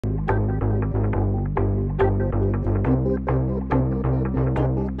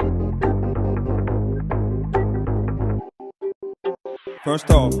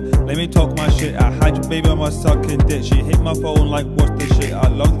First off, let me talk my shit. I had your baby on my sucking dick. She hit my phone like, what's the shit? I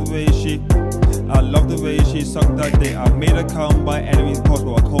love the way she sucked that dick. I made her come by any means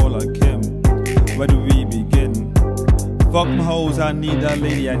possible. I call her Kim. Where do we begin? Fuck my hoes, I need a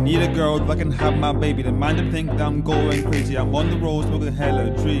lady. I need a girl that can have my baby. The man to think that I'm going crazy. I'm on the road smoking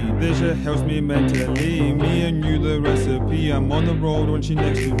hella tree. This shit helps me mentally. Me and you the recipe. I'm on the road when she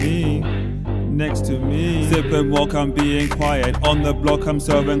next to me. Sip and walk, I'm being quiet. On the block, I'm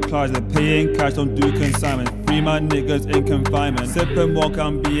serving clients. They're paying cash, don't do consignment. Free my niggas in confinement. Sip and walk,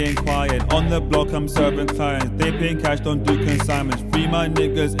 I'm being quiet. On the block, I'm serving clients. They paying cash, don't do consignments. Free my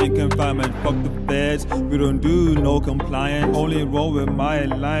niggas in confinement. Fuck the feds, we don't do no compliance. Only roll with my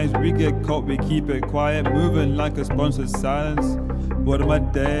alliance. We get caught, we keep it quiet. Moving like a sponsored silence. What am I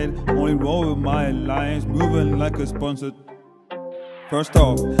dead? Only roll with my alliance. Moving like a sponsored. First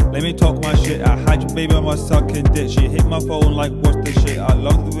off, let me talk my shit. I had your baby on my sucking dick. She hit my phone like, what's the shit? I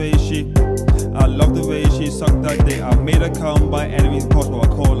love the way she sucked that dick. I made her come by any means possible. I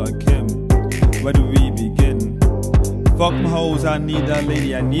call her Kim. Where do we begin? Fuck my hoes, I need a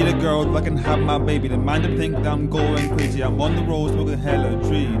lady. I need a girl that can have my baby. The man to think that I'm going crazy. I'm on the road smoking hella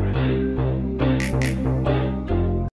tree.